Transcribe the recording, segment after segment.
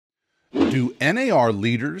Do NAR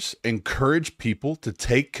leaders encourage people to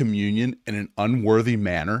take communion in an unworthy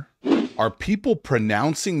manner? Are people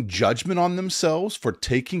pronouncing judgment on themselves for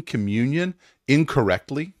taking communion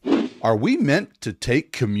incorrectly? Are we meant to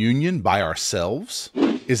take communion by ourselves?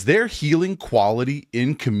 Is there healing quality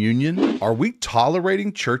in communion? Are we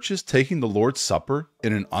tolerating churches taking the Lord's Supper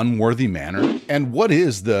in an unworthy manner? And what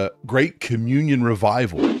is the Great Communion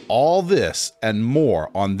Revival? All this and more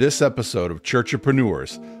on this episode of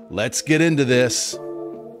CHURCHepreneurs. Let's get into this.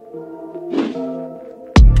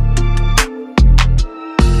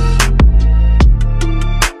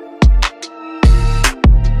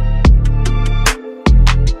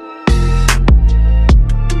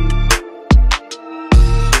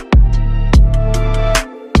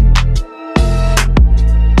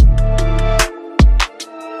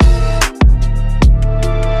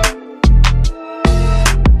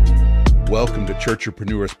 Welcome to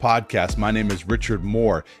CHURCHepreneurs Podcast. My name is Richard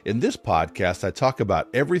Moore. In this podcast, I talk about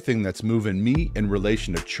everything that's moving me in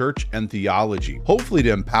relation to church and theology, hopefully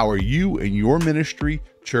to empower you in your ministry,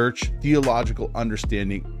 church, theological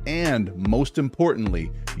understanding, and most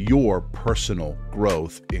importantly, your personal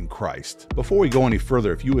growth in Christ. Before we go any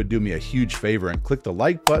further, if you would do me a huge favor and click the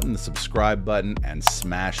like button, the subscribe button, and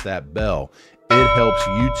smash that bell. It helps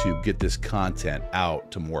YouTube get this content out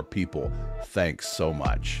to more people. Thanks so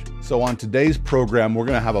much. So on today's program, we're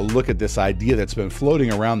going to have a look at this idea that's been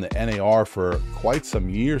floating around the NAR for quite some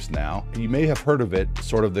years now. You may have heard of it,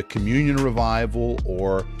 sort of the communion revival,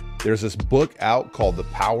 or there's this book out called The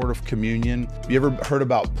Power of Communion. Have you ever heard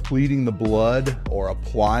about pleading the blood or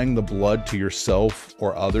applying the blood to yourself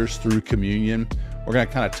or others through communion? We're going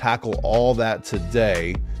to kind of tackle all that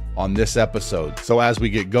today on this episode. So as we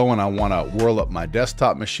get going, I want to whirl up my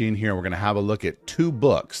desktop machine here. We're going to have a look at two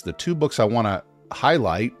books. The two books I want to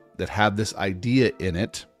highlight that have this idea in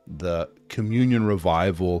it, the communion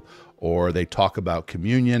revival, or they talk about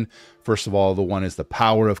communion. First of all, the one is The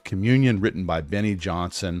Power of Communion, written by Beni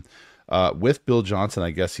Johnson, with Bill Johnson.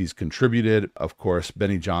 I guess he's contributed. Of course,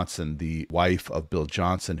 Beni Johnson, the wife of Bill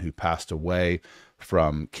Johnson, who passed away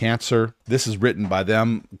from cancer. This is written by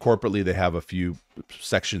them corporately. They have a few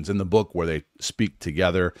sections in the book where they speak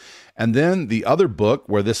together. And then the other book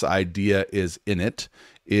where this idea is in it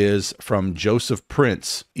is from Joseph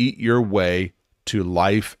Prince, Eat Your Way to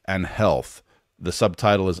Life and Health. The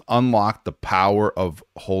subtitle is Unlock the Power of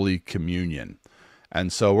Holy Communion.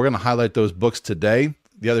 And so we're going to highlight those books today.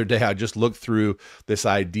 The other day, I just looked through this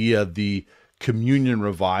idea, the communion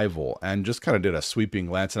revival, and just kind of did a sweeping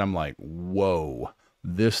glance, and I'm like, whoa,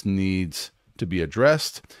 this needs to be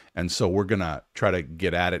addressed. And so we're going to try to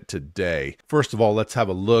get at it today. First of all, let's have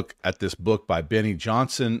a look at this book by Beni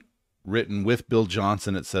Johnson, written with Bill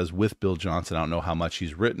Johnson. It says with Bill Johnson. I don't know how much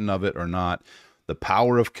he's written of it or not. The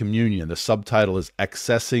Power of Communion. The subtitle is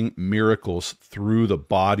Accessing Miracles Through the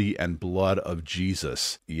Body and Blood of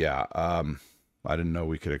Jesus. Yeah, I didn't know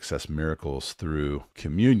we could access miracles through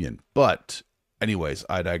communion, but anyways,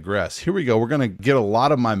 I digress. Here we go. We're going to get a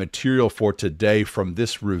lot of my material for today from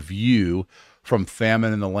this review from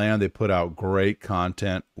Famine in the Land. They put out great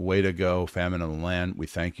content. Way to go, Famine in the Land. We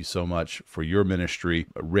thank you so much for your ministry.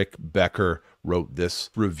 Rick Becker wrote this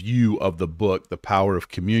review of the book, The Power of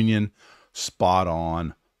Communion. Spot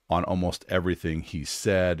on almost everything he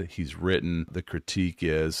said, he's written. The critique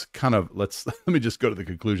is kind of, let me just go to the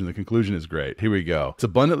conclusion. The conclusion is great. Here we go. It's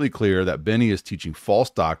abundantly clear that Beni is teaching false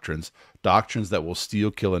doctrines that will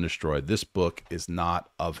steal, kill, and destroy. This book is not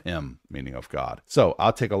of him, meaning of God. So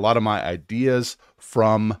I'll take a lot of my ideas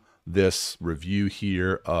from this review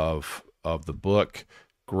here of the book.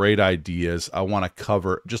 Great ideas. I want to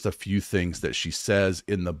cover just a few things that she says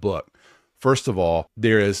in the book. First of all,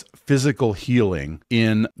 there is physical healing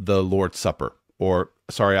in the Lord's Supper. Or,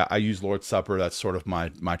 sorry, I use Lord's Supper. That's sort of my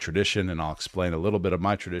tradition, and I'll explain a little bit of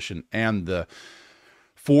my tradition and the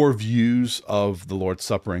four views of the Lord's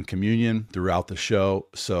Supper and communion throughout the show.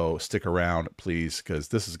 So stick around, please, because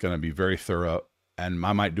this is going to be very thorough, and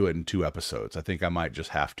I might do it in 2 episodes. I think I might just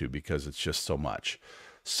have to because it's just so much.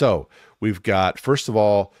 So we've got, first of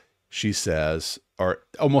all, she says, or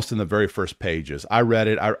almost in the very first pages, I read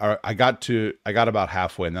it. I got about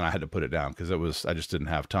halfway, and then I had to put it down because I just didn't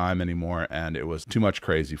have time anymore, and it was too much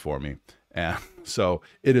crazy for me. And so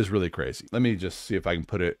it is really crazy. Let me just see if I can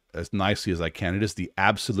put it as nicely as I can. It is the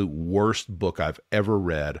absolute worst book I've ever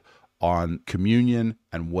read on communion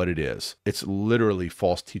and what it is. It's literally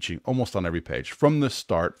false teaching almost on every page. From the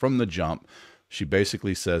start, from the jump, she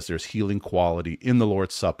basically says there's healing quality in the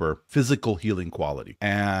Lord's Supper, physical healing quality,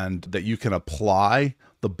 and that you can apply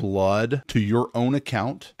the blood to your own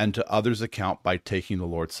account and to others' account by taking the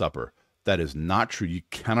Lord's Supper. That is not true. You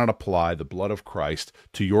cannot apply the blood of Christ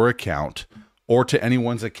to your account or to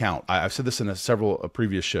anyone's account. I've said this in several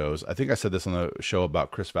previous shows. I think I said this on the show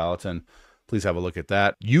about Chris Valentin. Please have a look at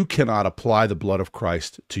that. You cannot apply the blood of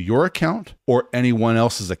Christ to your account or anyone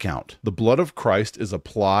else's account. The blood of Christ is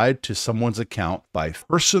applied to someone's account by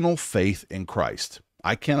personal faith in Christ.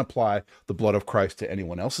 I can't apply the blood of Christ to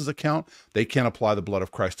anyone else's account. They can't apply the blood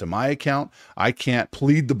of Christ to my account. I can't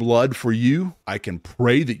plead the blood for you. I can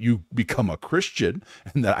pray that you become a Christian,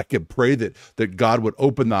 and that I can pray that God would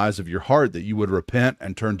open the eyes of your heart, that you would repent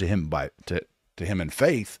and turn to him to him in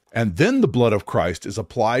faith. And then the blood of Christ is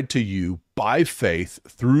applied to you by faith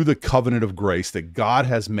through the covenant of grace that God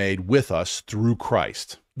has made with us through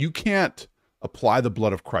Christ. You can't apply the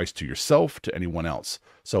blood of Christ to yourself, to anyone else.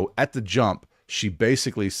 So at the jump, she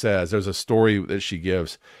basically says, there's a story that she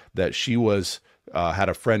gives that she had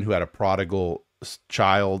a friend who had a prodigal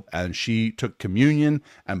child, and she took communion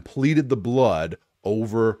and pleaded the blood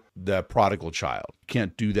over the prodigal child. You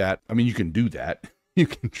can't do that. I mean, you can do that. You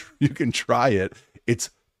can try it. It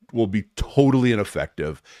will be totally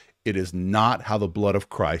ineffective. It is not how the blood of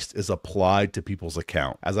Christ is applied to people's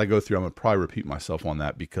account. As I go through, I'm going to probably repeat myself on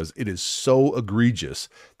that because it is so egregious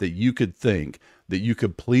that you could think that you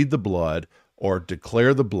could plead the blood or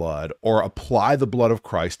declare the blood or apply the blood of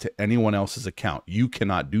Christ to anyone else's account. You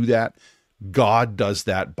cannot do that. God does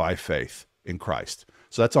that by faith in Christ.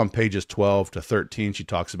 So that's on pages 12 to 13. She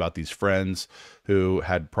talks about these friends who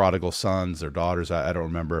had prodigal sons or daughters, I don't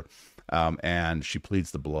remember, and she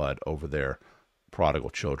pleads the blood over their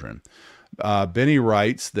prodigal children. Beni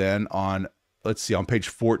writes then on page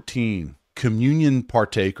 14, communion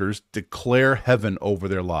partakers declare heaven over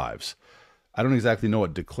their lives. I don't exactly know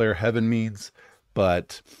what declare heaven means,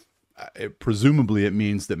 but presumably it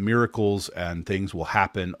means that miracles and things will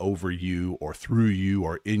happen over you or through you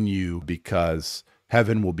or in you because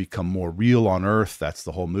heaven will become more real on earth. That's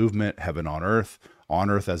the whole movement, heaven on earth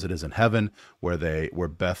as it is in heaven, where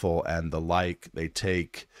Bethel and the like, they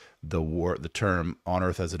take the term on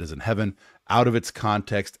earth as it is in heaven out of its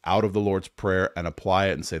context, out of the Lord's Prayer, and apply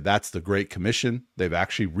it and say, that's the Great Commission. They've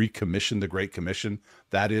actually recommissioned the Great Commission.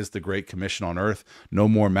 That is the Great Commission on earth. No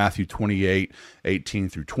more Matthew 28, 18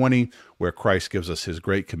 through 20, where Christ gives us his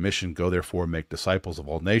Great Commission, go therefore and make disciples of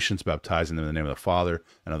all nations, baptizing them in the name of the Father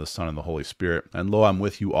and of the Son and the Holy Spirit. And lo, I'm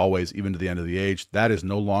with you always, even to the end of the age. That is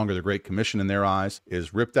no longer the Great Commission in their eyes. It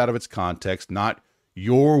is ripped out of its context, not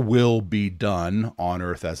your will be done on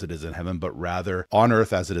earth as it is in heaven, but rather on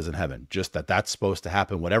earth as it is in heaven. Just that's supposed to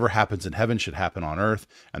happen. Whatever happens in heaven should happen on earth.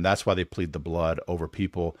 And that's why they plead the blood over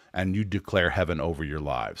people, and you declare heaven over your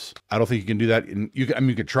lives. I don't think you can do that. You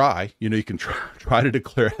can try, you can try to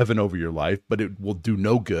declare heaven over your life, but it will do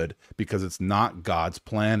no good because it's not God's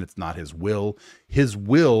plan. It's not his will. His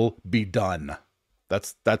will be done.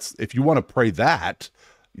 That's if you want to pray that,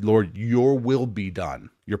 Lord, your will be done.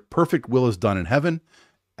 Your perfect will is done in heaven,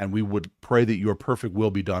 and we would pray that your perfect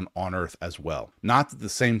will be done on earth as well. Not that the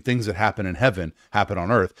same things that happen in heaven happen on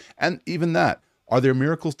earth. And even that, are there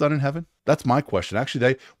miracles done in heaven? That's my question.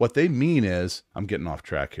 Actually, what they mean is, I'm getting off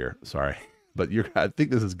track here, sorry, but I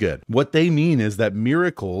think this is good. What they mean is that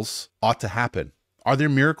miracles ought to happen. Are there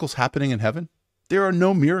miracles happening in heaven? There are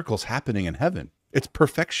no miracles happening in heaven. It's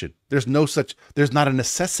perfection. There's not a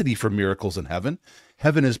necessity for miracles in heaven.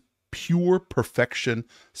 Heaven is pure perfection,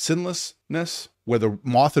 sinlessness, where the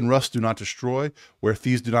moth and rust do not destroy, where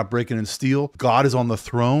thieves do not break in and steal. God is on the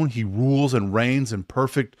throne. He rules and reigns in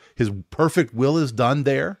his perfect will is done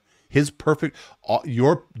there.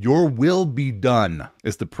 Your will be done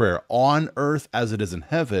is the prayer on earth as it is in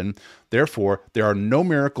heaven. Therefore, there are no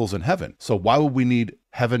miracles in heaven. So why would we need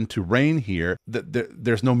heaven to reign here?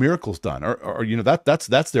 There's no miracles done, or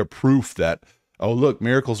that's their proof that, oh, look,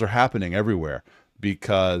 miracles are happening everywhere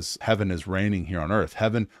because heaven is reigning here on earth.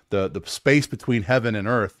 Heaven, the space between heaven and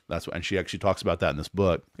earth, and she actually talks about that in this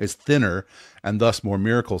book, is thinner, and thus more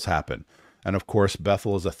miracles happen. And of course,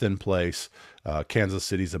 Bethel is a thin place. Kansas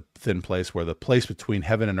City is a thin place where the place between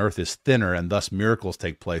heaven and earth is thinner, and thus miracles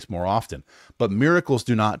take place more often. But miracles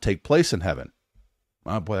do not take place in heaven.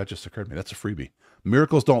 Oh boy, that just occurred to me. That's a freebie.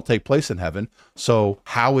 Miracles don't take place in heaven. So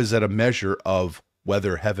how is that a measure of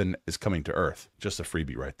whether heaven is coming to earth? Just a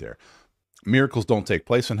freebie right there. Miracles don't take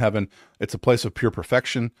place in heaven. It's a place of pure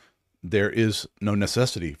perfection. There is no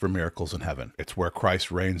necessity for miracles in heaven. It's where Christ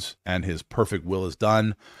reigns and his perfect will is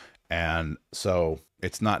done. And so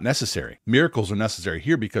it's not necessary. Miracles are necessary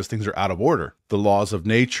here because things are out of order. The laws of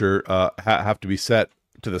nature have to be set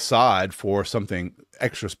to the side for something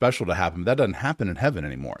extra special to happen. That doesn't happen in heaven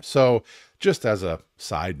anymore. So just as a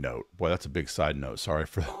side note, boy, that's a big side note. Sorry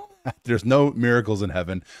for that. There's no miracles in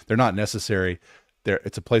heaven. They're not necessary. There,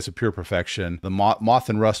 it's a place of pure perfection. The moth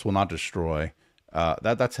and rust will not destroy.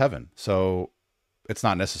 That's heaven. So it's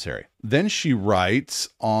not necessary. Then she writes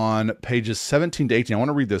on pages 17 to 18. I want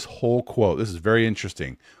to read this whole quote. This is very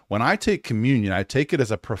interesting. When I take communion, I take it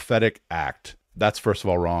as a prophetic act. That's first of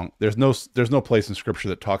all wrong. There's no place in Scripture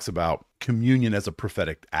that talks about communion as a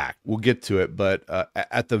prophetic act. We'll get to it, but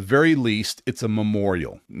at the very least, it's a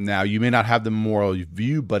memorial. Now, you may not have the memorial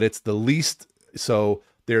view, but it's the least. So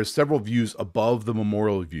there's several views above the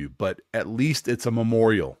memorial view, but at least it's a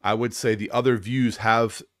memorial. I would say the other views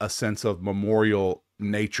have a sense of memorial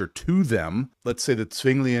nature to them. Let's say the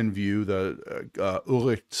Zwinglian view, the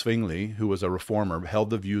Ulrich Zwingli, who was a reformer, held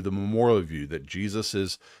the view, the memorial view, that Jesus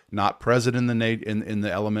is not present in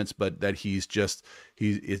the elements, but that it's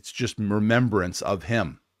just remembrance of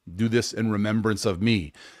him. Do this in remembrance of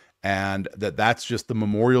me. And that's just the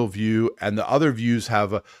memorial view. And the other views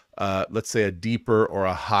have let's say a deeper or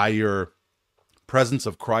a higher presence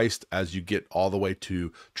of Christ as you get all the way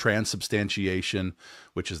to transubstantiation,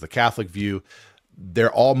 which is the Catholic view.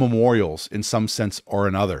 They're all memorials in some sense or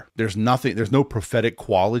another. There's no prophetic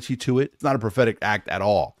quality to it. It's not a prophetic act at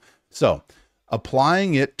all. So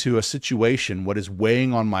applying it to a situation, what is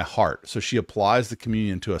weighing on my heart. So she applies the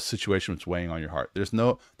communion to a situation that's weighing on your heart. That's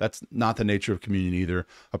not the nature of communion either.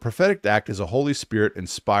 A prophetic act is a Holy Spirit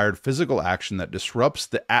inspired physical action that disrupts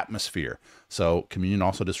the atmosphere. So communion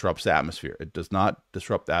also disrupts the atmosphere. It does not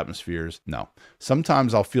disrupt the atmospheres. No.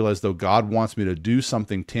 Sometimes I'll feel as though God wants me to do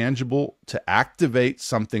something tangible to activate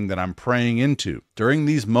something that I'm praying into. During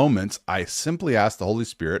these moments, I simply ask the Holy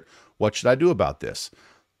Spirit, what should I do about this?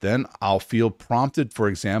 Then I'll feel prompted, for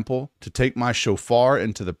example, to take my shofar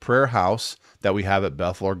into the prayer house that we have at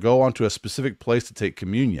Bethel or go onto a specific place to take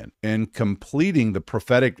communion. In completing the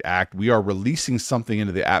prophetic act, we are releasing something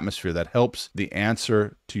into the atmosphere that helps the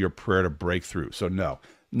answer to your prayer to break through. So no.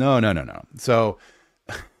 So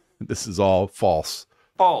this is all false.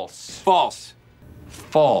 False.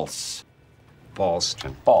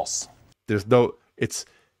 And false.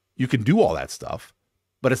 You can do all that stuff,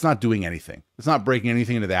 but it's not doing anything. It's not breaking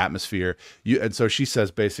anything into the atmosphere. And so she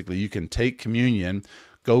says, basically, you can take communion,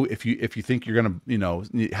 go if you think you're going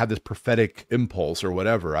to, have this prophetic impulse or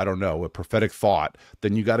whatever, I don't know, a prophetic thought,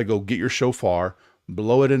 then you got to go get your shofar,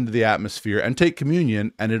 blow it into the atmosphere and take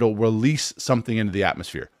communion, and it'll release something into the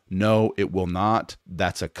atmosphere. No, it will not.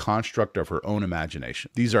 That's a construct of her own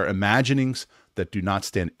imagination. These are imaginings that do not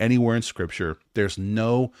stand anywhere in Scripture. There's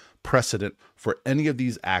no precedent for any of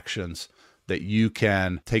these actions that you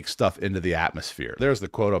can take stuff into the atmosphere. There's the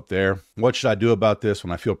quote up there. What should I do about this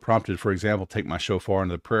when I feel prompted, for example, take my shofar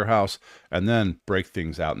into the prayer house and then break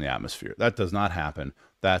things out in the atmosphere? That does not happen.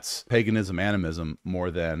 That's paganism, animism,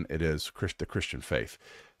 more than it is the Christian faith.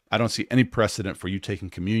 I don't see any precedent for you taking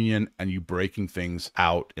communion and you breaking things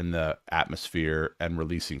out in the atmosphere and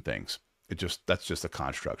releasing things. That's just a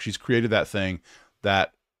construct. She's created that thing.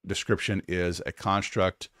 That description is a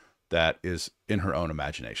construct that is in her own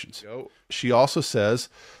imaginations. She also says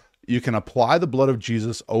you can apply the blood of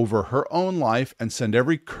Jesus over her own life and send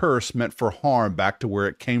every curse meant for harm back to where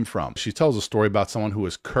it came from. She tells a story about someone who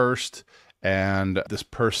was cursed, and this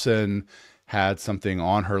person had something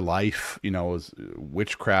on her life, it was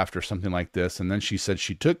witchcraft or something like this. And then she said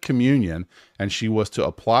she took communion and she was to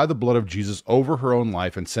apply the blood of Jesus over her own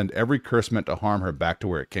life and send every curse meant to harm her back to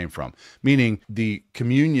where it came from. Meaning the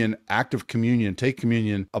communion, act of communion, take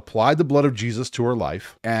communion, applied the blood of Jesus to her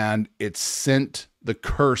life, and it sent the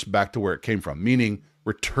curse back to where it came from. Meaning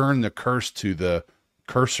return the curse to the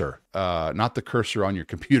cursor, not the cursor on your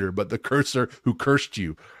computer, but the cursor who cursed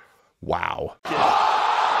you. Wow.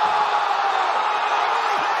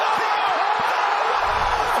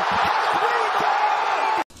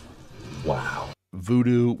 Wow.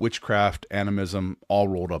 Voodoo, witchcraft, animism, all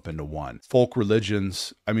rolled up into one. Folk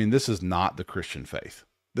religions. I mean, this is not the Christian faith.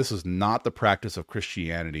 This is not the practice of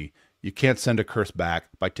Christianity. You can't send a curse back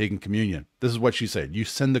by taking communion. This is what she said. You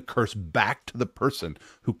send the curse back to the person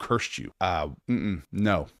who cursed you.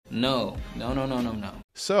 No. No.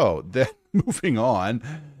 So then moving on,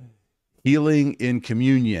 healing in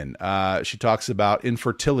communion. She talks about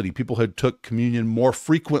infertility. People who took communion more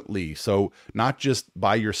frequently. So not just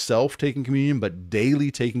by yourself taking communion, but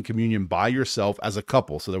daily taking communion by yourself as a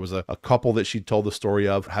couple. So there was a couple that she told the story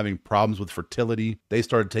of having problems with fertility. They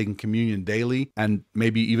started taking communion daily and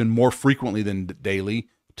maybe even more frequently than daily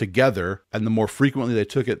together. And the more frequently they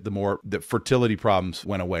took it, the more the fertility problems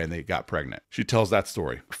went away and they got pregnant. She tells that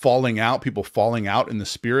story. Falling out, people falling out in the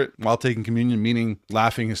spirit while taking communion, meaning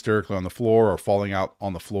laughing hysterically on the floor or falling out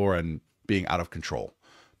on the floor and being out of control,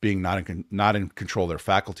 being not in control of their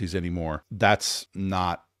faculties anymore. That's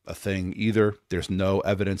not a thing either. There's no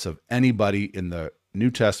evidence of anybody in the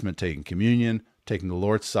New Testament taking communion, taking the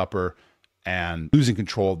Lord's Supper, and losing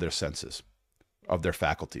control of their senses, of their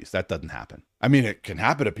faculties. That doesn't happen. I mean, it can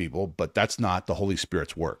happen to people, but that's not the Holy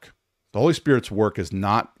Spirit's work. The Holy Spirit's work is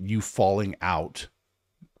not you falling out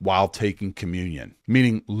while taking communion,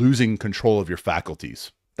 meaning losing control of your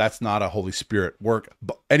faculties. That's not a Holy Spirit work.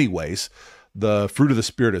 But anyways, the fruit of the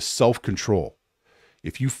Spirit is self-control.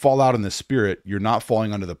 If you fall out in the Spirit, you're not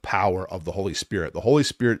falling under the power of the Holy Spirit. The Holy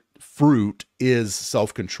Spirit fruit is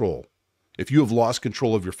self-control. If you have lost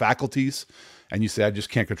control of your faculties and you say, I just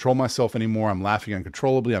can't control myself anymore, I'm laughing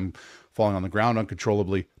uncontrollably, I'm falling on the ground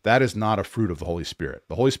uncontrollably, that is not a fruit of the Holy Spirit.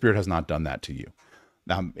 The Holy Spirit has not done that to you.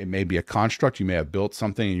 Now, it may be a construct. You may have built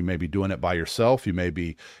something and you may be doing it by yourself. You may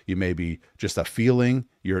be just a feeling.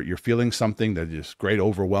 You're feeling something that is great,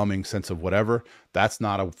 overwhelming sense of whatever. That's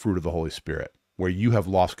not a fruit of the Holy Spirit, where you have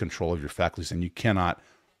lost control of your faculties and you cannot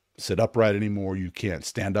sit upright anymore. You can't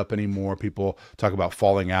stand up anymore. People talk about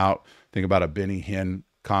falling out. Think about a Beni Hinn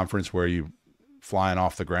conference where you flying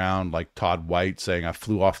off the ground, like Todd White saying, I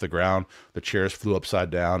flew off the ground, the chairs flew upside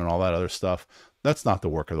down and all that other stuff. That's not the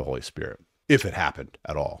work of the Holy Spirit, if it happened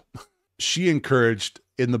at all. She encouraged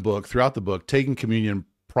in the book, throughout the book, taking communion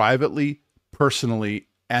privately, personally,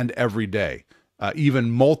 and every day,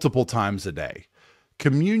 even multiple times a day.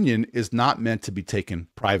 Communion is not meant to be taken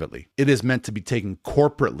privately. It is meant to be taken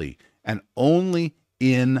corporately and only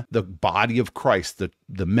in the body of Christ,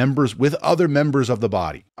 the members with other members of the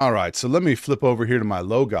body. All right, so let me flip over here to my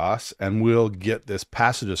Logos and we'll get this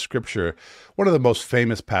passage of Scripture, one of the most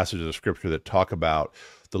famous passages of Scripture that talk about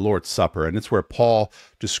the Lord's Supper. And it's where Paul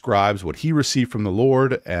describes what he received from the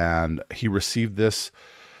Lord, and he received this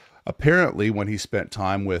apparently when he spent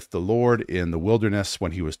time with the Lord in the wilderness,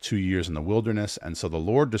 when he was 2 years in the wilderness. And so the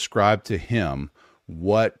Lord described to him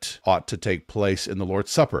what ought to take place in the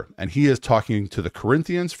Lord's Supper. And he is talking to the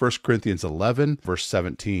Corinthians, 1 Corinthians 11, verse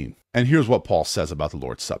 17. And here's what Paul says about the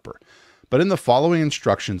Lord's Supper. But in the following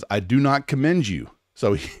instructions, I do not commend you.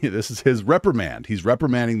 So this is his reprimand. He's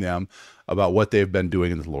reprimanding them about what they've been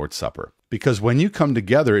doing in the Lord's Supper. Because when you come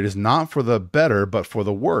together, it is not for the better, but for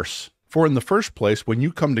the worse. For in the first place, when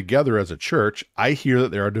you come together as a church, I hear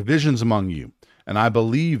that there are divisions among you, and I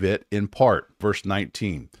believe it in part. Verse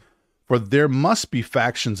 19. For there must be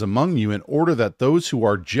factions among you in order that those who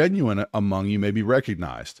are genuine among you may be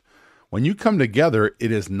recognized. When you come together,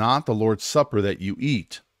 it is not the Lord's Supper that you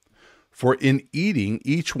eat. For in eating,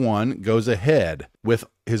 each one goes ahead with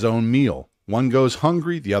his own meal. One goes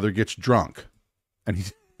hungry, the other gets drunk.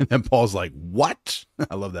 And then Paul's like, what?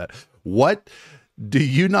 I love that. What? Do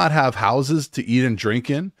you not have houses to eat and drink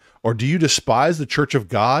in? Or do you despise the church of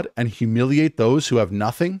God and humiliate those who have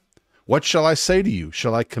nothing? What shall I say to you?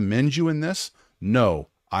 Shall I commend you in this? No,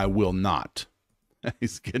 I will not.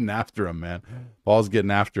 He's getting after him, man. Paul's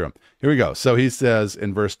getting after him. Here we go. So he says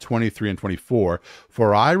in verse 23 and 24,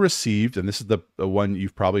 for I received, and this is the one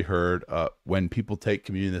you've probably heard when people take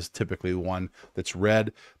communion, this is typically the one that's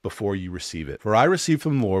read before you receive it. For I received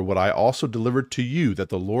from the Lord what I also delivered to you, that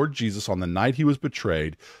the Lord Jesus, on the night he was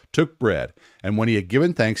betrayed, took bread, and when he had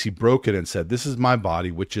given thanks, he broke it and said, this is my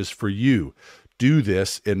body, which is for you. Do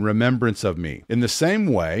this in remembrance of me. In the same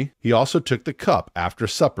way, he also took the cup after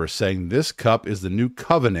supper, saying, this cup is the new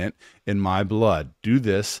covenant in my blood. Do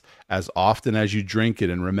this as often as you drink it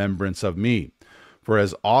in remembrance of me. For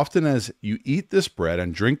as often as you eat this bread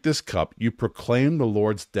and drink this cup, you proclaim the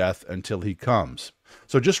Lord's death until he comes.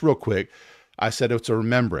 So just real quick, I said it's a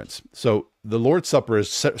remembrance. So the Lord's Supper is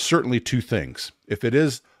certainly two things. If it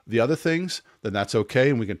is the other things, then that's okay,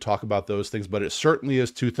 and we can talk about those things, but it certainly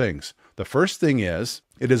is two things. The first thing is,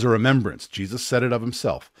 it is a remembrance. Jesus said it of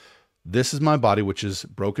himself. This is my body, which is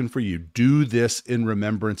broken for you. Do this in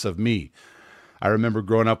remembrance of me. I remember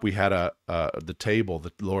growing up, we had the table,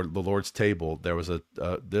 the Lord's table. There was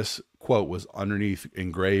this quote was underneath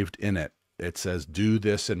engraved in it. It says, do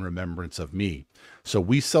this in remembrance of me. So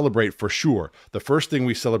we celebrate for sure. The first thing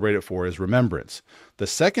we celebrate it for is remembrance. The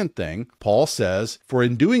second thing, Paul says, for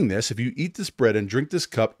in doing this, if you eat this bread and drink this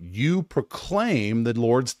cup, you proclaim the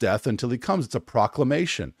Lord's death until he comes. It's a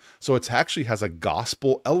proclamation. So it actually has a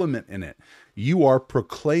gospel element in it. You are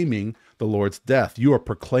proclaiming the Lord's death. You are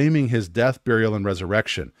proclaiming his death, burial, and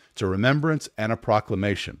resurrection. It's a remembrance and a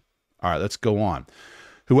proclamation. All right, let's go on.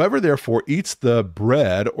 Whoever therefore eats the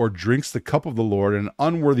bread or drinks the cup of the Lord in an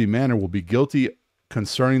unworthy manner will be guilty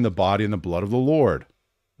concerning the body and the blood of the Lord.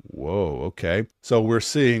 Whoa, okay. So we're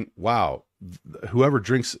seeing, wow, whoever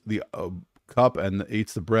drinks the cup and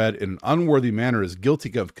eats the bread in an unworthy manner is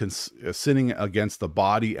guilty of sinning against the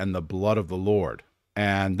body and the blood of the Lord.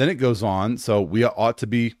 And then it goes on, so we ought to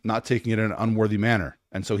be not taking it in an unworthy manner.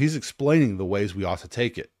 And so he's explaining the ways we ought to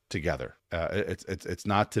take it together. It's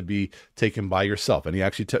not to be taken by yourself. And he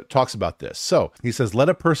actually talks about this. So he says, let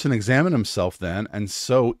a person examine himself then, and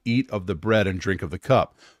so eat of the bread and drink of the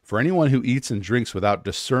cup. For anyone who eats and drinks without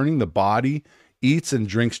discerning the body eats and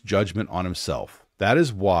drinks judgment on himself. That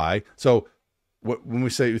is why. So when we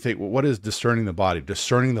say, you think, well, what is discerning the body?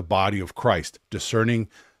 Discerning the body of Christ, discerning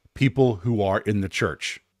people who are in the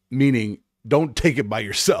church, meaning don't take it by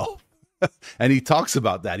yourself. And he talks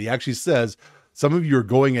about that. He actually says, some of you are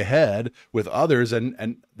going ahead with others,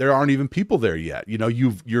 and there aren't even people there yet. You know,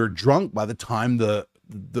 you're drunk by the time the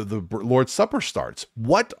Lord's Supper starts.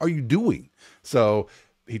 What are you doing? So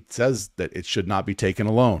he says that it should not be taken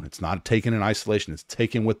alone. It's not taken in isolation. It's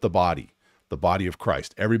taken with the body of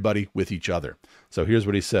Christ, everybody with each other. So here's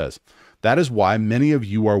what he says. That is why many of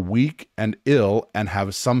you are weak and ill, and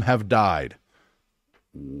some have died.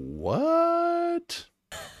 What?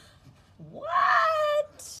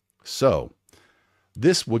 What? So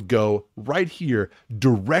this would go right here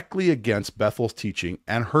directly against Bethel's teaching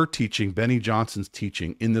and her teaching, Beni Johnson's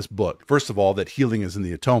teaching in this book. First of all, that healing is in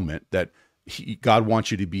the atonement, that God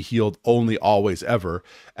wants you to be healed only, always, ever.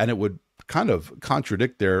 And it would kind of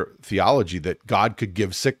contradict their theology that God could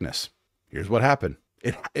give sickness. Here's what happened.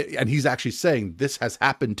 And he's actually saying this has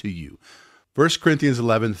happened to you. 1 Corinthians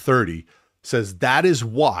 11:30 says, that is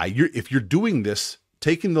why if you're doing this,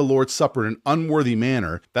 taking the Lord's Supper in an unworthy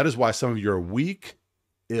manner, that is why some of you are weak,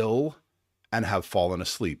 ill, and have fallen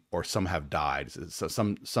asleep, or some have died. So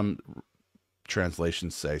some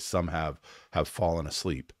translations say some have fallen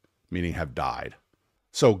asleep, meaning have died.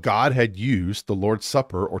 So God had used the Lord's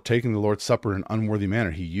Supper, or taking the Lord's Supper in an unworthy manner.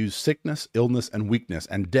 He used sickness, illness, and weakness,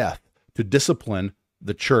 and death to discipline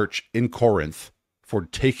the church in Corinth for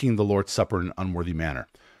taking the Lord's Supper in an unworthy manner.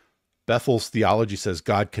 Bethel's theology says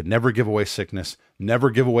God could never give away sickness, never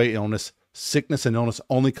give away illness. Sickness and illness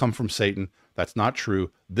only come from Satan. That's not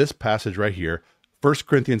true. This passage right here, 1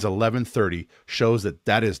 Corinthians 11:30, shows that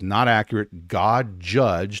that is not accurate. God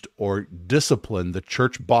judged or disciplined the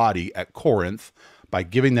church body at Corinth by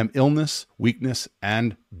giving them illness, weakness,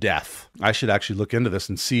 and death. I should actually look into this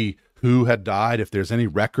and see who had died, if there's any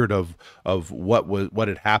record of what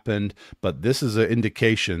had happened. But this is an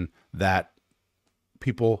indication that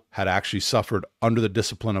people had actually suffered under the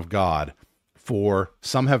discipline of God. For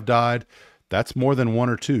some have died, that's more than one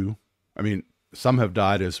or two. I mean, some have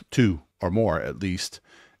died as two or more at least.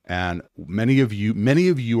 And many of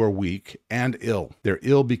you are weak and ill. They're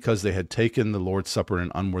ill because they had taken the Lord's Supper in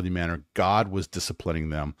an unworthy manner. God was disciplining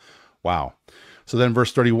them. Wow. So then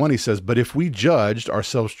verse 31, he says, but if we judged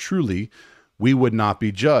ourselves truly, we would not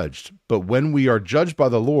be judged. But when we are judged by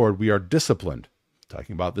the Lord, we are disciplined.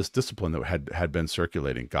 Talking about this discipline that had been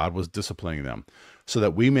circulating. God was disciplining them so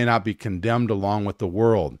that we may not be condemned along with the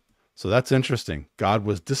world. So that's interesting. God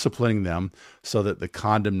was disciplining them so that the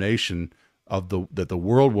condemnation that the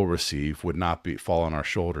world will receive would not fall on our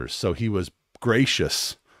shoulders. So he was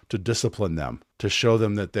gracious to discipline them, to show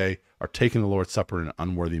them that they are taking the Lord's Supper in an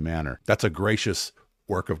unworthy manner. That's a gracious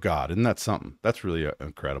work of God. Isn't that something? That's really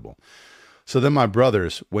incredible. So then, my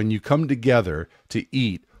brothers, when you come together to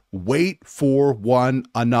eat, wait for one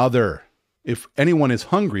another. If anyone is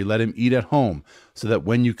hungry, let him eat at home, so that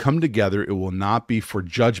when you come together, it will not be for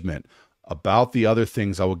judgment. About the other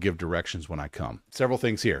things, I will give directions when I come. Several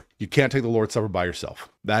things here. You can't take the Lord's Supper by yourself.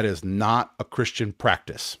 That is not a Christian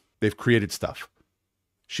practice. They've created stuff.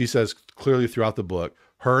 She says clearly throughout the book,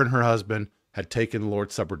 her and her husband had taken the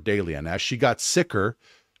Lord's Supper daily. And as she got sicker,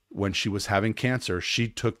 when she was having cancer, she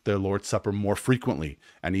took the Lord's Supper more frequently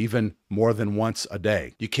and even more than once a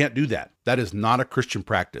day. You can't do that. That is not a Christian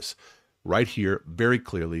practice. Right here, very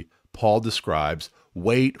clearly, Paul describes,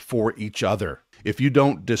 wait for each other. If you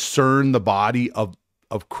don't discern the body of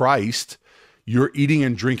Christ, you're eating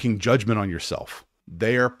and drinking judgment on yourself.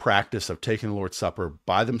 Their practice of taking the Lord's Supper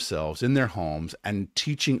by themselves in their homes and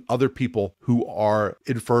teaching other people who are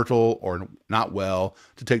infertile or not well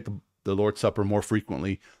to take the Lord's Supper more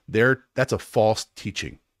frequently, that's a false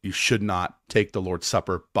teaching. You should not take the Lord's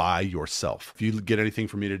Supper by yourself. If you get anything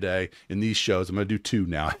from me today in these shows, I'm going to do 2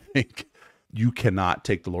 now, I think. You cannot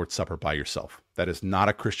take the Lord's Supper by yourself. That is not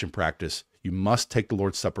a Christian practice. You must take the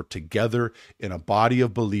Lord's Supper together in a body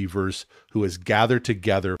of believers who is gathered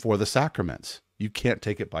together for the sacraments. You can't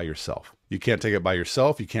take it by yourself. You can't take it by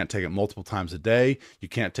yourself. You can't take it multiple times a day. You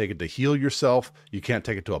can't take it to heal yourself. You can't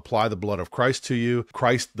take it to apply the blood of Christ to you.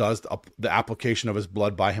 Christ does the application of his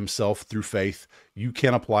blood by himself through faith. You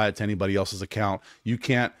can't apply it to anybody else's account. You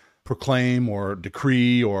can't proclaim or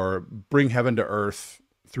decree or bring heaven to earth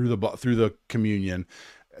through the communion.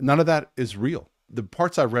 None of that is real. The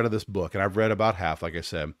parts I've read of this book, and I've read about half, like I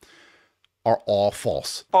said, are all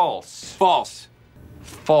false. False. False.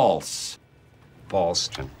 False. False.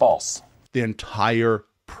 False. The entire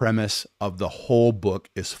premise of the whole book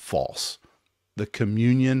is false. The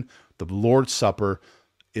communion, the Lord's Supper,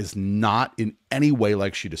 is not in any way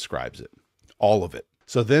like she describes it. All of it.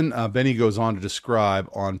 So then Beni goes on to describe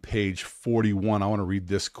on page 41, I want to read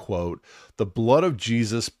this quote, "The blood of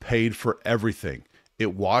Jesus paid for everything.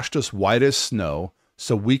 It washed us white as snow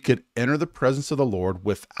so we could enter the presence of the Lord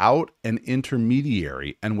without an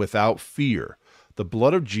intermediary and without fear. The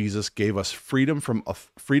blood of Jesus gave us freedom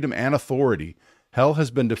and authority. Hell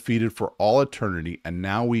has been defeated for all eternity, and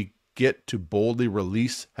now we get to boldly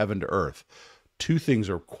release heaven to earth." Two things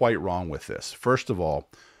are quite wrong with this. First of all,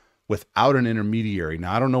 without an intermediary.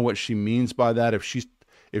 Now, I don't know what she means by that. If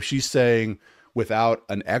she's saying without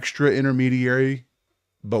an extra intermediary,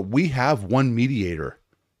 but we have one mediator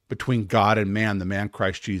between God and man, the man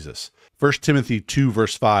Christ Jesus. 1 Timothy 2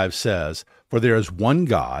 verse 5 says, "For there is one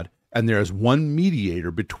God, and there is one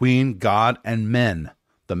mediator between God and men,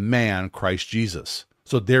 the man Christ Jesus."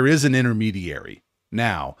 So there is an intermediary.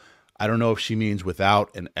 Now, I don't know if she means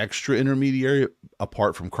without an extra intermediary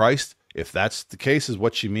apart from Christ. If that's the case is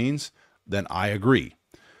what she means, then I agree.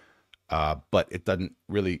 But it doesn't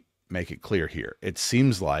really make it clear here. It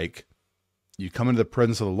seems like you come into the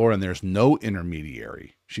presence of the Lord and there's no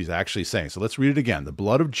intermediary. She's actually saying, so let's read it again. "The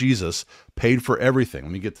blood of Jesus paid for everything."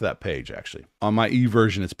 Let me get to that page, actually. On my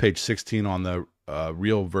e-version, it's page 16. On the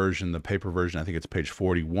real version, the paper version, I think it's page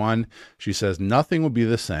 41. She says, "Nothing will be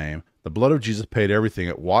the same. The blood of Jesus paid everything.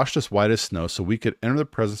 It washed us white as snow so we could enter the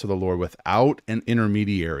presence of the Lord without an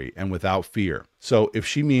intermediary and without fear." So if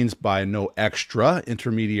she means by no extra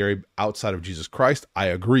intermediary outside of Jesus Christ, I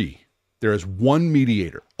agree. There is one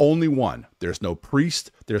mediator, only one. There's no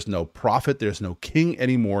priest, there's no prophet, there's no king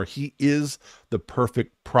anymore. He is the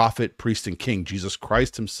perfect prophet, priest, and king. Jesus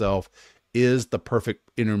Christ himself is the perfect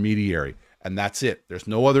intermediary. And that's it. There's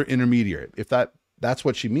no other intermediary. If that's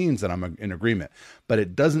what she means, then I'm in agreement. But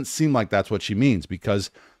it doesn't seem like that's what she means,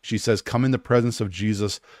 because she says, come in the presence of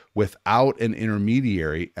Jesus without an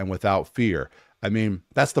intermediary and without fear. I mean,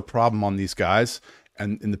 that's the problem on these guys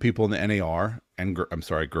and the people in the NAR, and I'm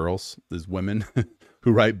sorry, girls, there's women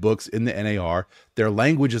who write books in the NAR. Their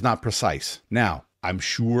language is not precise. Now, I'm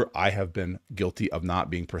sure I have been guilty of not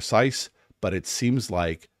being precise, but it seems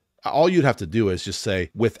like all you'd have to do is just say,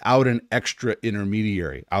 without an extra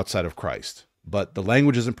intermediary outside of Christ. But the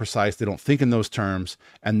language isn't precise. They don't think in those terms.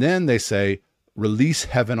 And then they say, release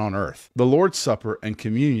heaven on earth. The Lord's Supper and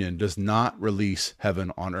communion does not release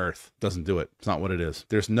heaven on earth. Doesn't do it. It's not what it is.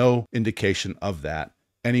 There's no indication of that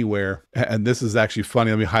anywhere. And this is actually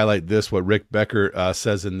funny. Let me highlight this, what Rick Becker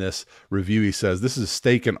says in this review. He says, this is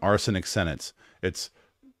steak and arsenic sentence. It's,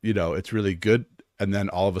 it's really good. And then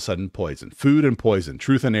all of a sudden, poison. Food and poison,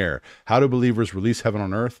 truth and error. How do believers release heaven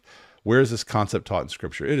on earth? Where is this concept taught in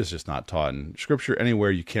Scripture? It is just not taught in Scripture anywhere.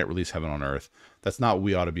 You can't release heaven on earth. That's not what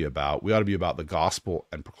we ought to be about. We ought to be about the gospel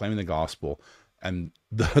and proclaiming the gospel and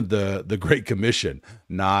the Great Commission,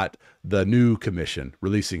 not the new commission,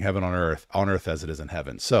 releasing heaven on earth as it is in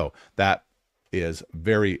heaven. So that is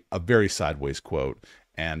a very sideways quote.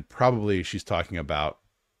 And probably she's talking about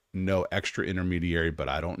no extra intermediary, but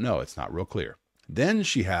I don't know. It's not real clear. Then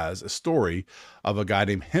she has a story of a guy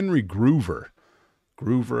named Henry Gruver.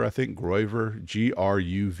 Gruver, I think, Grover,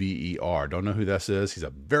 Gruver. Don't know who this is. He's a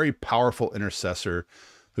very powerful intercessor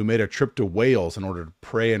who made a trip to Wales in order to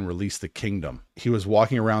pray and release the kingdom. He was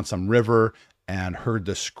walking around some river and heard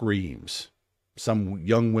the screams, some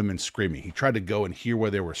young women screaming. He tried to go and hear where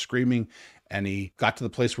they were screaming, and he got to the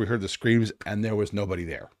place where he heard the screams, and there was nobody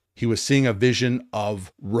there. He was seeing a vision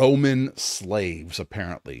of Roman slaves,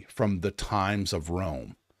 apparently, from the times of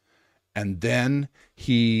Rome. And then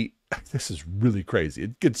this is really crazy.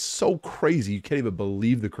 It gets so crazy, you can't even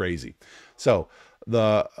believe the crazy. So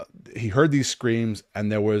he heard these screams,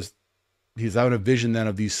 and he's having a vision then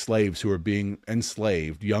of these slaves who are being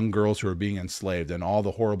enslaved, young girls who are being enslaved, and all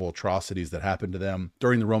the horrible atrocities that happened to them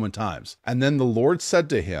during the Roman times. And then the Lord said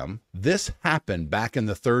to him, this happened back in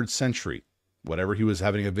the 3rd century. Whatever he was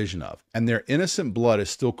having a vision of, and their innocent blood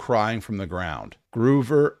is still crying from the ground.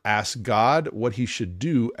 Gruver asked God what he should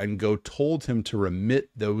do, and God told him to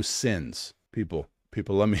remit those sins. People,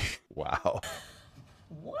 let me, wow.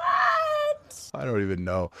 What? I don't even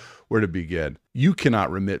know where to begin. You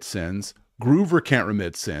cannot remit sins. Gruver can't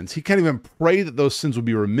remit sins. He can't even pray that those sins will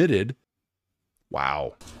be remitted.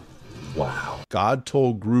 Wow. Wow. God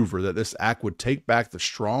told Groover that this act would take back the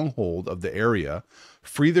stronghold of the area,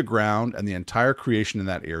 free the ground and the entire creation in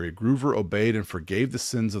that area. Groover obeyed and forgave the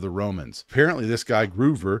sins of the Romans. Apparently, this guy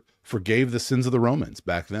Groover forgave the sins of the Romans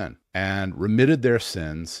back then and remitted their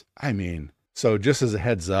sins. So just as a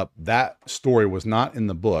heads up, that story was not in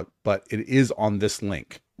the book, but it is on this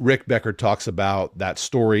link. Rick Becker talks about that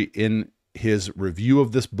story in his review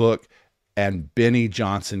of this book, and Beni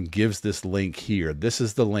Johnson gives this link here. This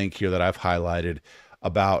is the link here that I've highlighted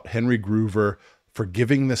about Henry Groover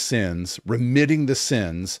forgiving the sins, remitting the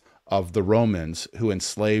sins of the Romans who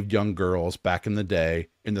enslaved young girls back in the day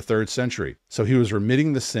in the 3rd century. So he was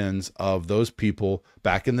remitting the sins of those people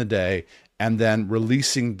back in the day and then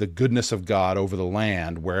releasing the goodness of God over the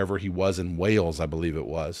land wherever he was, in Wales, I believe it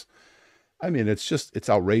was. It's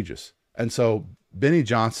outrageous. And so Beni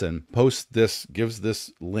Johnson posts this, gives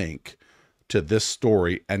this link to this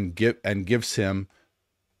story and gives him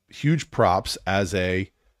huge props as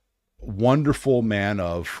a wonderful man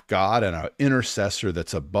of God and an intercessor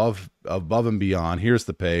that's above and beyond. Here's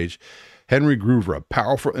the page. Henry Groover, a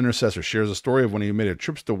powerful intercessor, shares a story of when he made a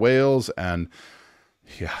trip to Wales, and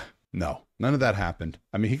no, none of that happened.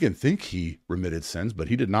 He can think he remitted sins, but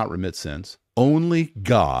he did not remit sins. Only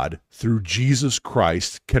God, through Jesus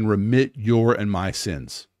Christ, can remit your and my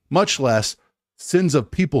sins, much less sins of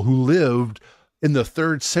people who lived in the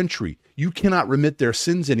 3rd century. You cannot remit their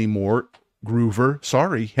sins anymore, Groover.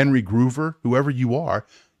 Sorry, Henry Groover, whoever you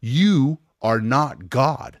are not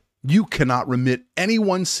God. You cannot remit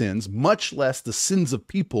anyone's sins, much less the sins of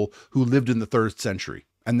people who lived in the 3rd century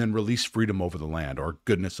and then release freedom over the land or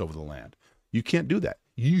goodness over the land. You can't do that.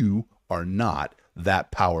 You are not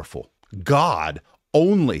that powerful. God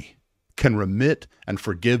only can remit and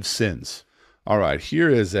forgive sins. All right, here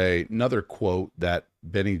is another quote that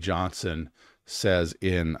Beni Johnson says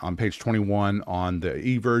on page 21 on the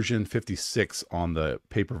e-version, 56 on the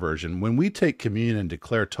paper version. When we take communion and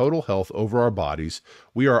declare total health over our bodies,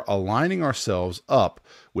 we are aligning ourselves up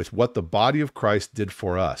with what the body of Christ did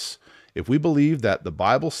for us. If we believe that the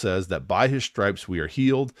Bible says that by his stripes we are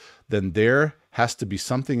healed, then there has to be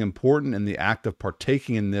something important in the act of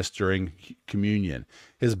partaking in this during communion.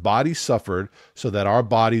 His body suffered so that our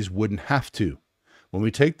bodies wouldn't have to. When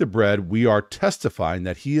we take the bread, we are testifying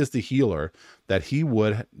that he is the healer,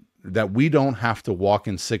 that we don't have to walk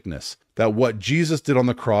in sickness, that what Jesus did on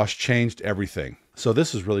the cross changed everything. So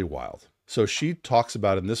this is really wild. So she talks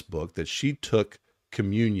about in this book that she took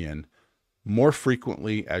communion more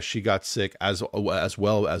frequently as she got sick, as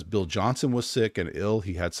well as Bill Johnson was sick and ill.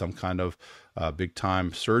 He had some kind of big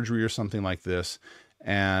time surgery or something like this.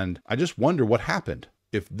 And I just wonder what happened.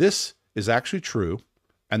 If this is actually true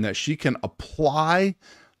and that she can apply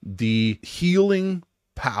the healing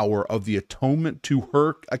power of the atonement to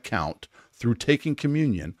her account through taking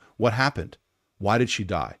communion, what happened? Why did she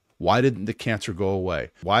die? Why didn't the cancer go away?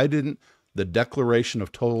 Why didn't the declaration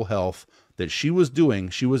of total health that she was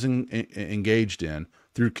engaged in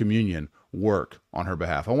through communion work on her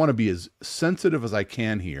behalf? I want to be as sensitive as I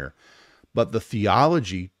can here, but the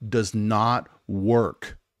theology does not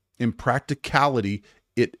work. In practicality,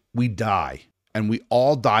 we die, and we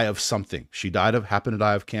all die of something. She happened to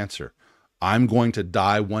die of cancer. I'm going to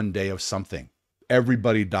die one day of something.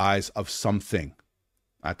 Everybody dies of something.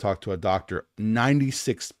 I talked to a doctor,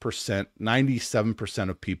 96%, 97%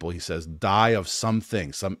 of people, he says, die of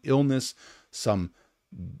something, some illness, some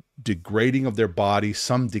degrading of their body,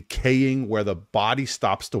 some decaying where the body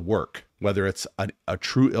stops to work, whether it's a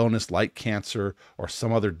true illness like cancer or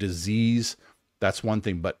some other disease. That's one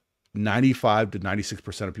thing, but 95 to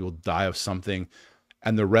 96% of people die of something,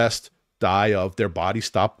 and the rest die of their body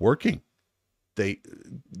stop working.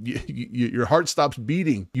 Your heart stops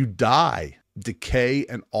beating, you die. Decay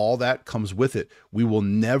and all that comes with it. We will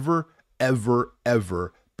never, ever,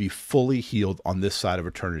 ever be fully healed on this side of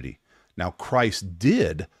eternity. Now, Christ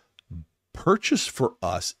did purchase for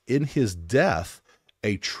us in his death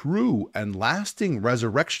a true and lasting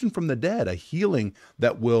resurrection from the dead, a healing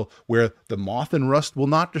where the moth and rust will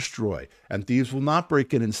not destroy, and thieves will not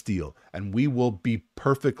break in and steal, and we will be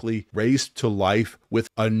perfectly raised to life with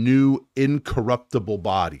a new incorruptible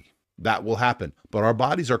body. That will happen, but our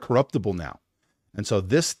bodies are corruptible now. And so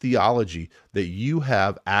this theology that you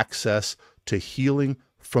have access to healing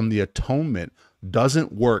from the atonement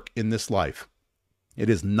doesn't work in this life. It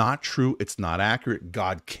is not true. It's not accurate.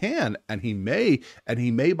 God can, and he may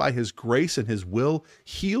by his grace and his will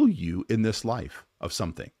heal you in this life of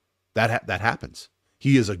something. That happens.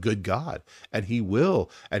 He is a good God, and he will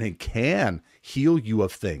and he can heal you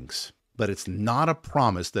of things. But it's not a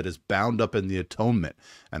promise that is bound up in the atonement,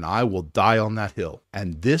 and I will die on that hill.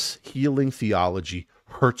 And this healing theology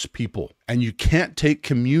hurts people. And you can't take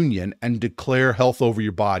communion and declare health over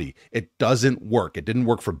your body. It doesn't work. It didn't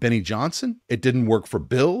work for Beni Johnson. It didn't work for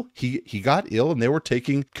Bill. He got ill and they were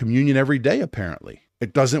taking communion every day, apparently.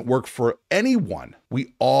 It doesn't work for anyone.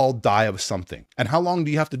 We all die of something. And how long do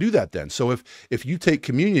you have to do that then? So if you take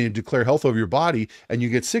communion and declare health over your body and you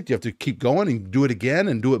get sick, you have to keep going and do it again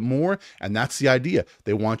and do it more. And that's the idea.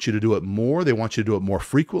 They want you to do it more. They want you to do it more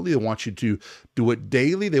frequently. They want you to do it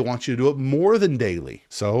daily. They want you to do it more than daily.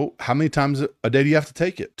 So how many times a day do you have to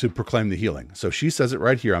take it to proclaim the healing? So she says it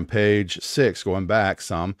right here on page 6, going back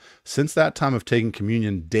some. Since that time of taking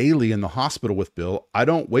communion daily in the hospital with Bill, I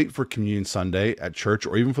don't wait for communion Sunday at church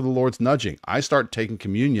or even for the Lord's nudging. I start taking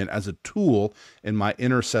communion as a tool in my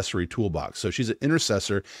intercessory toolbox. So she's an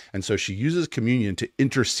intercessor, and so she uses communion to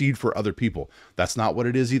intercede for other people. That's not what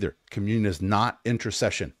it is either. Communion is not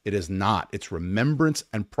intercession. It is not. It's remembrance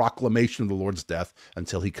and proclamation of the Lord's death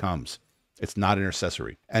until he comes. It's not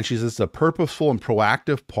intercessory. And she says it's a purposeful and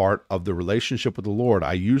proactive part of the relationship with the Lord.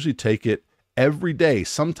 I usually take it every day,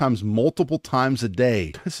 sometimes multiple times a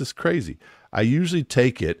day. This is crazy. I usually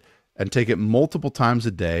take it multiple times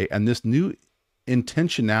a day, and this new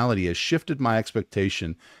intentionality has shifted my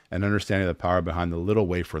expectation and understanding of the power behind the little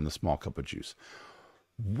wafer and the small cup of juice.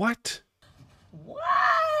 What?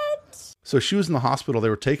 So she was in the hospital. They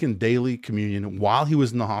were taking daily communion while he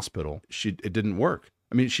was in the hospital. It didn't work.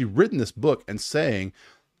 I mean, she'd written this book and saying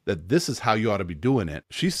that this is how you ought to be doing it.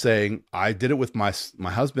 She's saying, I did it with my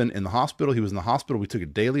husband in the hospital. He was in the hospital. We took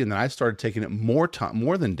it daily, and then I started taking it more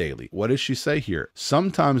than daily. What does she say here?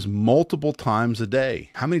 Sometimes multiple times a day.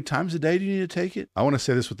 How many times a day do you need to take it? I want to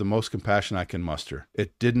say this with the most compassion I can muster.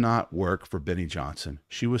 It did not work for Beni Johnson.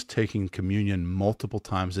 She was taking communion multiple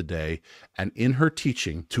times a day, and in her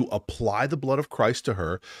teaching, to apply the blood of Christ to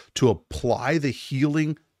her, to apply the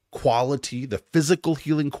healing quality, the physical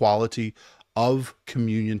healing quality of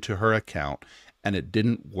communion to her account, and it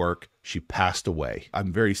didn't work. She passed away.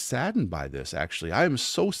 I'm very saddened by this, actually. I am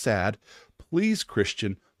so sad. Please,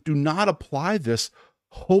 Christian, do not apply this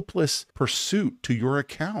hopeless pursuit to your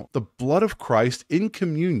account. The blood of Christ in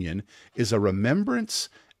communion is a remembrance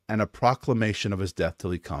and a proclamation of his death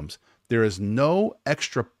till he comes. There is no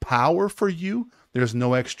extra power for you. There's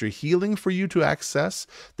no extra healing for you to access.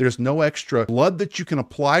 There's no extra blood that you can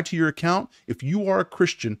apply to your account. If you are a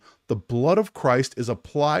Christian, the blood of Christ is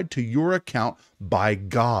applied to your account by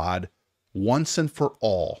God once and for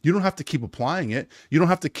all. You don't have to keep applying it. You don't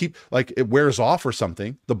have to keep, like, it wears off or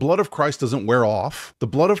something. The blood of Christ doesn't wear off. The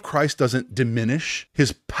blood of Christ doesn't diminish.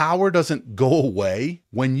 His power doesn't go away.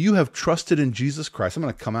 When you have trusted in Jesus Christ, I'm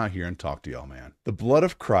going to come out here and talk to y'all, man. The blood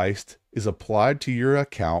of Christ is applied to your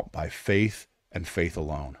account by faith and faith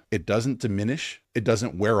alone. It doesn't diminish. It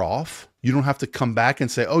doesn't wear off. You don't have to come back and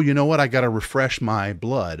say, oh, you know what? I got to refresh my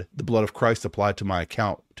blood. The blood of Christ applied to my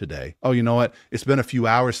account today. Oh, you know what? It's been a few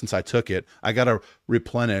hours since I took it. I got to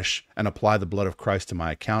replenish and apply the blood of Christ to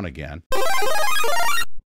my account again.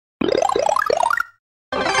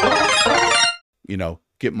 You know,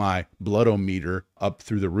 get my bloodometer up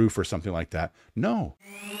through the roof or something like that. No.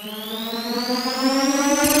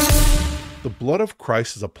 The blood of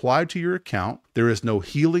Christ is applied to your account. There is no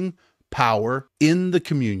healing power in the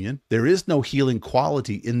communion. There is no healing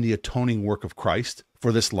quality in the atoning work of Christ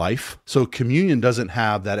for this life. So communion doesn't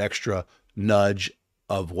have that extra nudge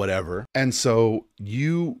of whatever. And so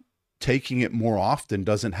you taking it more often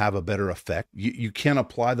doesn't have a better effect. You can't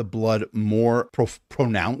apply the blood more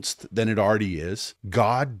pronounced than it already is.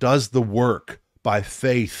 God does the work. By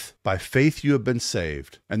faith you have been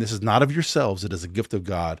saved. And this is not of yourselves, it is a gift of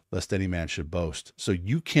God, lest any man should boast. So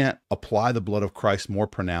you can't apply the blood of Christ more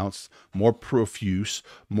pronounced, more profuse,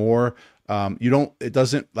 more, it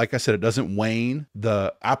doesn't, like I said, it doesn't wane.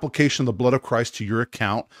 The application of the blood of Christ to your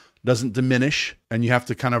account doesn't diminish, and you have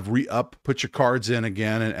to kind of re-up, put your cards in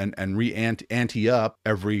again and re-ante up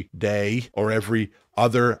every day or every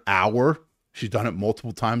other hour. She's done it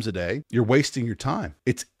multiple times a day. You're wasting your time.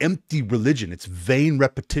 It's empty religion. It's vain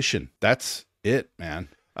repetition. That's it, man.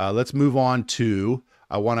 Let's move on to,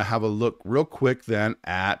 I want to have a look real quick then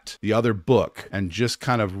at the other book and just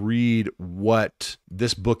kind of read what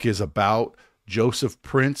this book is about. Joseph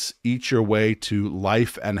Prince, Eat Your Way to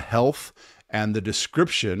Life and Health. And the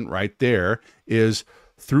description right there is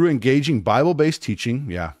through engaging Bible-based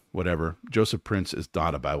teaching. Yeah, whatever. Joseph Prince is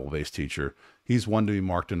not a Bible-based teacher. He's one to be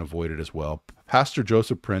marked and avoided as well. Pastor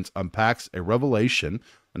Joseph Prince unpacks a revelation.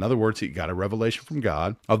 In other words, he got a revelation from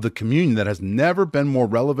God of the communion that has never been more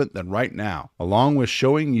relevant than right now, along with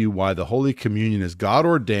showing you why the Holy Communion is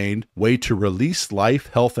God-ordained way to release life,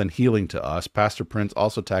 health, and healing to us. Pastor Prince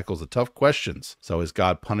also tackles the tough questions. So is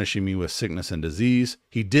God punishing me with sickness and disease?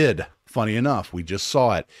 He did Funny enough, we just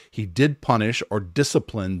saw it. He did punish or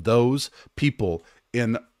discipline those people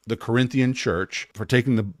in the Corinthian church for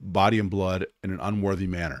taking the body and blood in an unworthy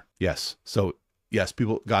manner. Yes. So yes,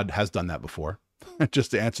 God has done that before.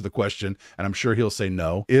 Just to answer the question, and I'm sure he'll say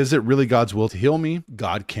no. Is it really God's will to heal me?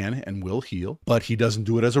 God can and will heal, but he doesn't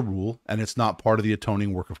do it as a rule, and it's not part of the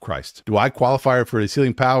atoning work of Christ. Do I qualify for his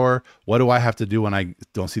healing power? What do I have to do when I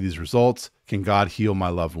don't see these results? Can God heal my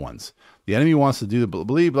loved ones? The enemy wants to do the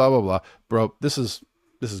believe, blah, blah, blah. Bro, this is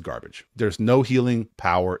garbage. There's no healing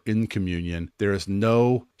power in communion. There is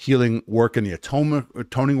no healing work in the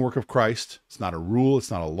atoning work of Christ. It's not a rule.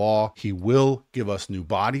 It's not a law. He will give us new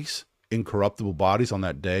bodies, incorruptible bodies on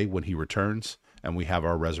that day when he returns, and we have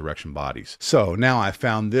our resurrection bodies. So now I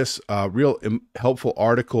found this real helpful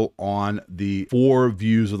article on the 4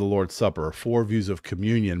 views of the Lord's Supper, 4 views of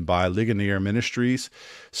communion by Ligonier Ministries.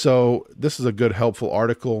 So this is a good, helpful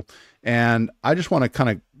article, and I just want to kind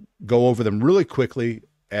of go over them really quickly.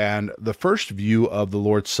 And the first view of the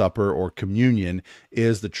Lord's Supper or communion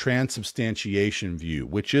is the transubstantiation view,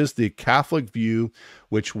 which is the Catholic view,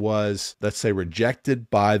 which was, let's say, rejected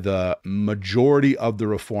by the majority of the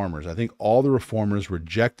reformers. I think all the reformers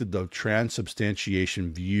rejected the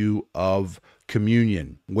transubstantiation view of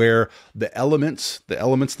communion, where the elements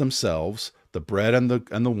themselves, the bread and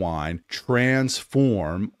the wine,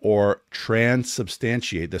 transform or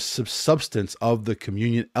transubstantiate. The substance of the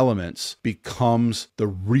communion elements becomes the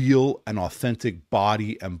real and authentic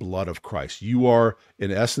body and blood of Christ. You are,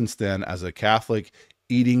 in essence, then, as a Catholic,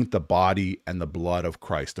 eating the body and the blood of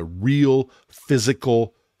Christ. The real,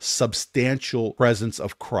 physical, substantial presence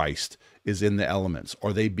of Christ is in the elements,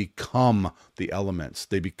 or they become the elements.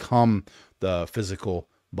 They become the physical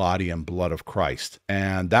body and blood of Christ.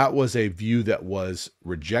 And that was a view that was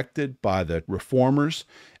rejected by the reformers.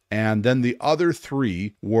 And then the other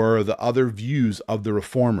 3 were the other views of the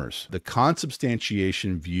reformers: the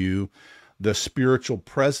consubstantiation view, the spiritual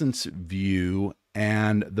presence view,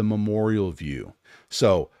 and the memorial view.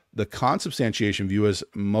 So the consubstantiation view is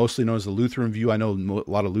mostly known as the Lutheran view. I know a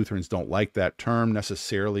lot of Lutherans don't like that term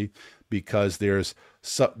necessarily, because there's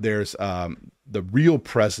the real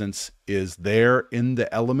presence is there in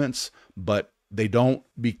the elements, but they're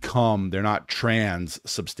not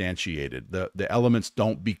transubstantiated. The elements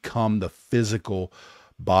don't become the physical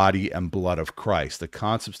body and blood of Christ. The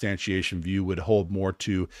consubstantiation view would hold more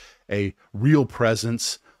to a real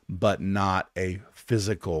presence, but not a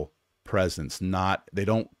physical presence. They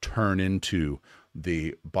don't turn into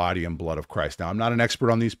the body and blood of Christ. Now, I'm not an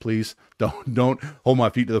expert on these. Please don't hold my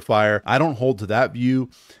feet to the fire. I don't hold to that view.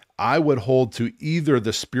 I would hold to either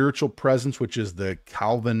the spiritual presence, which is the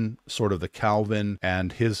Calvin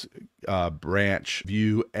and his branch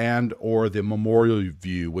view, and or the memorial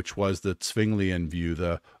view, which was the Zwinglian view.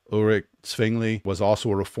 The Ulrich Zwingli was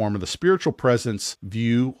also a reformer. The spiritual presence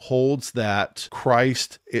view holds that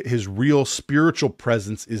Christ, his real spiritual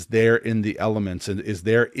presence, is there in the elements and is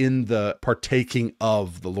there in the partaking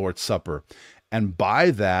of the Lord's Supper. And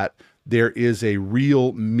by that, there is a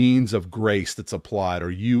real means of grace that's applied,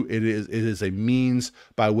 it is a means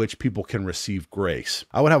by which people can receive grace.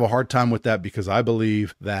 I would have a hard time with that, because I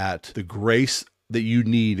believe that the grace that you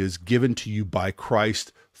need is given to you by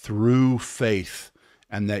Christ through faith,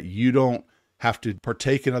 and that you don't have to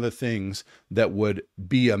partake in other things that would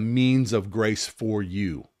be a means of grace for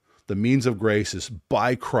you. The means of grace is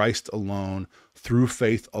by Christ alone, through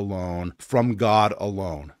faith alone, from God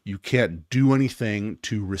alone. You can't do anything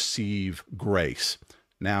to receive grace.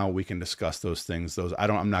 Now we can discuss those things.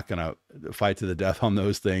 I'm not going to fight to the death on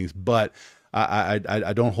those things, but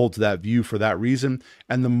I don't hold to that view for that reason.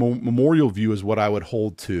 And the memorial view is what I would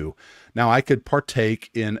hold to. Now, I could partake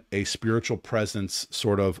in a spiritual presence,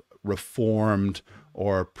 sort of Reformed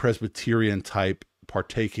or Presbyterian type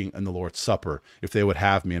partaking in the Lord's Supper. If they would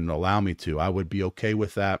have me and allow me to, I would be okay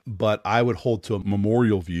with that. But I would hold to a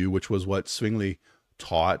memorial view, which was what Zwingli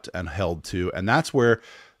taught and held to. And that's where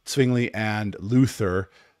Zwingli and Luther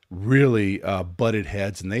really butted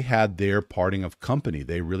heads, and they had their parting of company.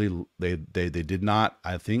 They did not,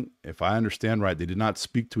 I think, if I understand right, they did not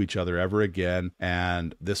speak to each other ever again.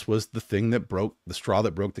 And this was the straw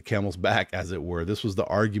that broke the camel's back, as it were. This was the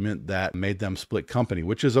argument that made them split company,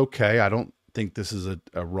 which is okay. I don't think this is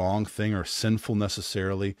a wrong thing or sinful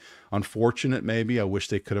necessarily. Unfortunate, maybe. I wish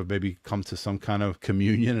they could have maybe come to some kind of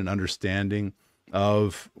communion and understanding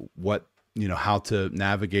of what, how to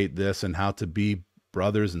navigate this and how to be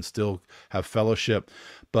brothers and still have fellowship.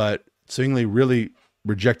 But Zwingli really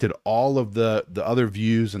rejected all of the other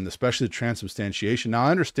views, and especially the transubstantiation. Now,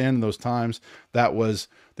 I understand in those times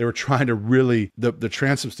they were trying to really, the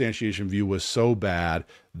transubstantiation view was so bad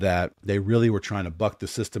that they really were trying to buck the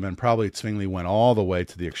system, and probably Zwingli went all the way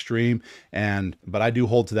to the extreme. But I do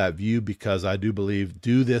hold to that view, because I do believe,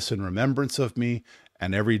 do this in remembrance of me.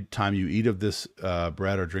 And every time you eat of this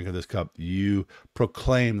bread or drink of this cup, you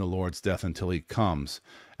proclaim the Lord's death until he comes,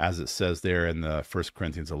 as it says there in the 1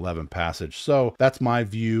 Corinthians 11 passage. So that's my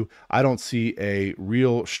view. I don't see a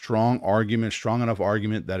real strong enough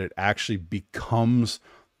argument that it actually becomes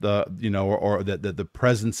or that the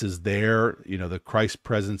presence is there, the Christ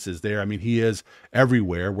presence is there. I mean, he is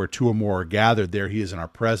everywhere. Where two or more are gathered, there he is in our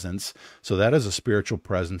presence. So that is a spiritual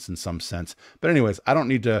presence in some sense. But anyways, I don't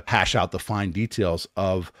need to hash out the fine details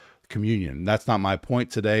of communion. That's not my point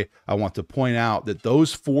today. I want to point out that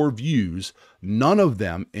those four views, none of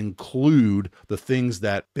them include the things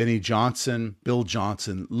that Beni Johnson, Bill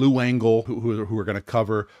Johnson, Lou Engle, who we're going to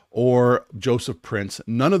cover, or Joseph Prince.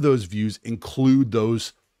 None of those views include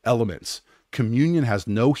those elements. Communion has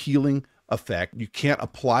no healing effect. You can't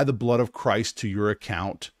apply the blood of Christ to your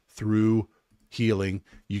account through healing.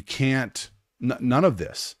 You can't, none of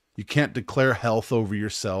this. You can't declare health over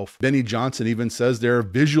yourself. Beni Johnson even says they're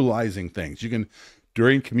visualizing things.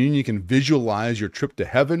 During communion, you can visualize your trip to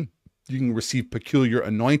heaven. You can receive peculiar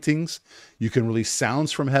anointings. You can release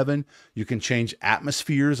sounds from heaven. You can change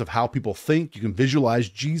atmospheres of how people think. You can visualize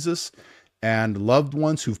Jesus and loved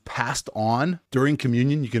ones who've passed on during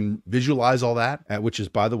communion. You can visualize all that, which is,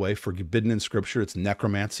 by the way, forbidden in Scripture. It's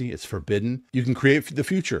necromancy. It's forbidden. You can create the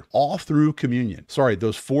future all through communion. Sorry,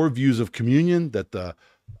 those four views of communion that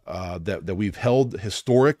that we've held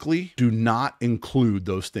historically do not include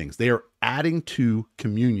those things. They are adding to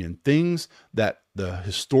communion things that the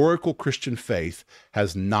historical Christian faith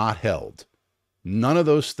has not held. None of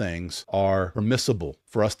those things are permissible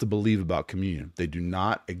for us to believe about communion. They do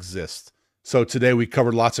not exist. So today we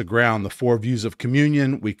covered lots of ground. The four views of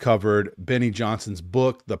communion. We covered Beni Johnson's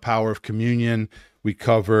book, The Power of Communion. We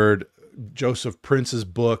covered Joseph Prince's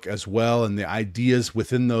book as well, and the ideas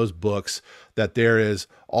within those books that there is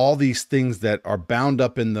all these things that are bound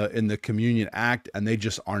up in the communion act, and they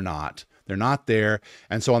just are not. They're not there.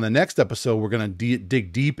 And so on the next episode, we're going to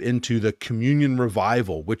dig deep into the communion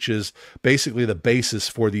revival, which is basically the basis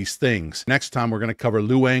for these things. Next time, we're going to cover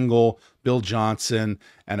Lou Engle, Bill Johnson,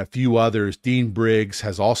 and a few others. Dean Briggs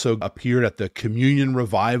has also appeared at the communion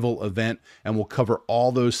revival event, and we'll cover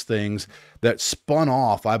all those things that spun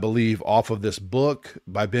off, I believe, off of this book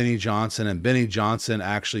by Beni Johnson. And Beni Johnson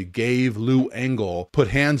actually gave Lou Engle, put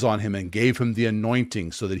hands on him and gave him the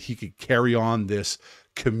anointing so that he could carry on this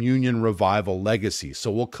communion revival legacy.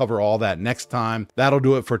 So we'll cover all that next time. That'll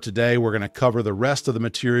do it for today. We're going to cover the rest of the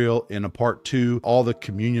material in a part 2, all the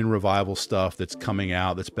communion revival stuff that's coming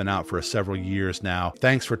out, that's been out for several years now.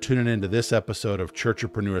 Thanks for tuning into this episode of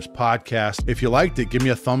CHURCHepreneurs Podcast. If you liked it, give me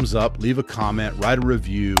a thumbs up, leave a comment, write a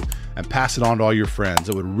review, and pass it on to all your friends.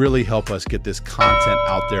 It would really help us get this content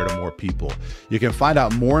out there to more people. You can find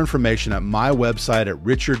out more information at my website at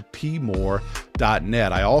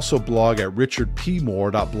richardpmoore.net. I also blog at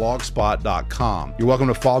richardpmoore.blogspot.com. You're welcome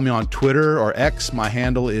to follow me on Twitter or X. My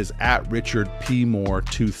handle is at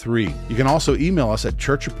richardpmoore23. You can also email us at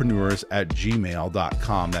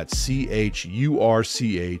churchepreneurs@gmail.com. That's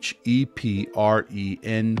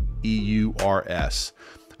CHURCHEPRENEURS.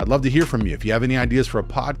 I'd love to hear from you. If you have any ideas for a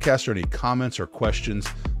podcast or any comments or questions,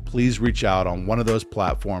 please reach out on one of those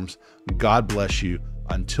platforms. God bless you.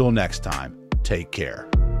 Until next time, take care.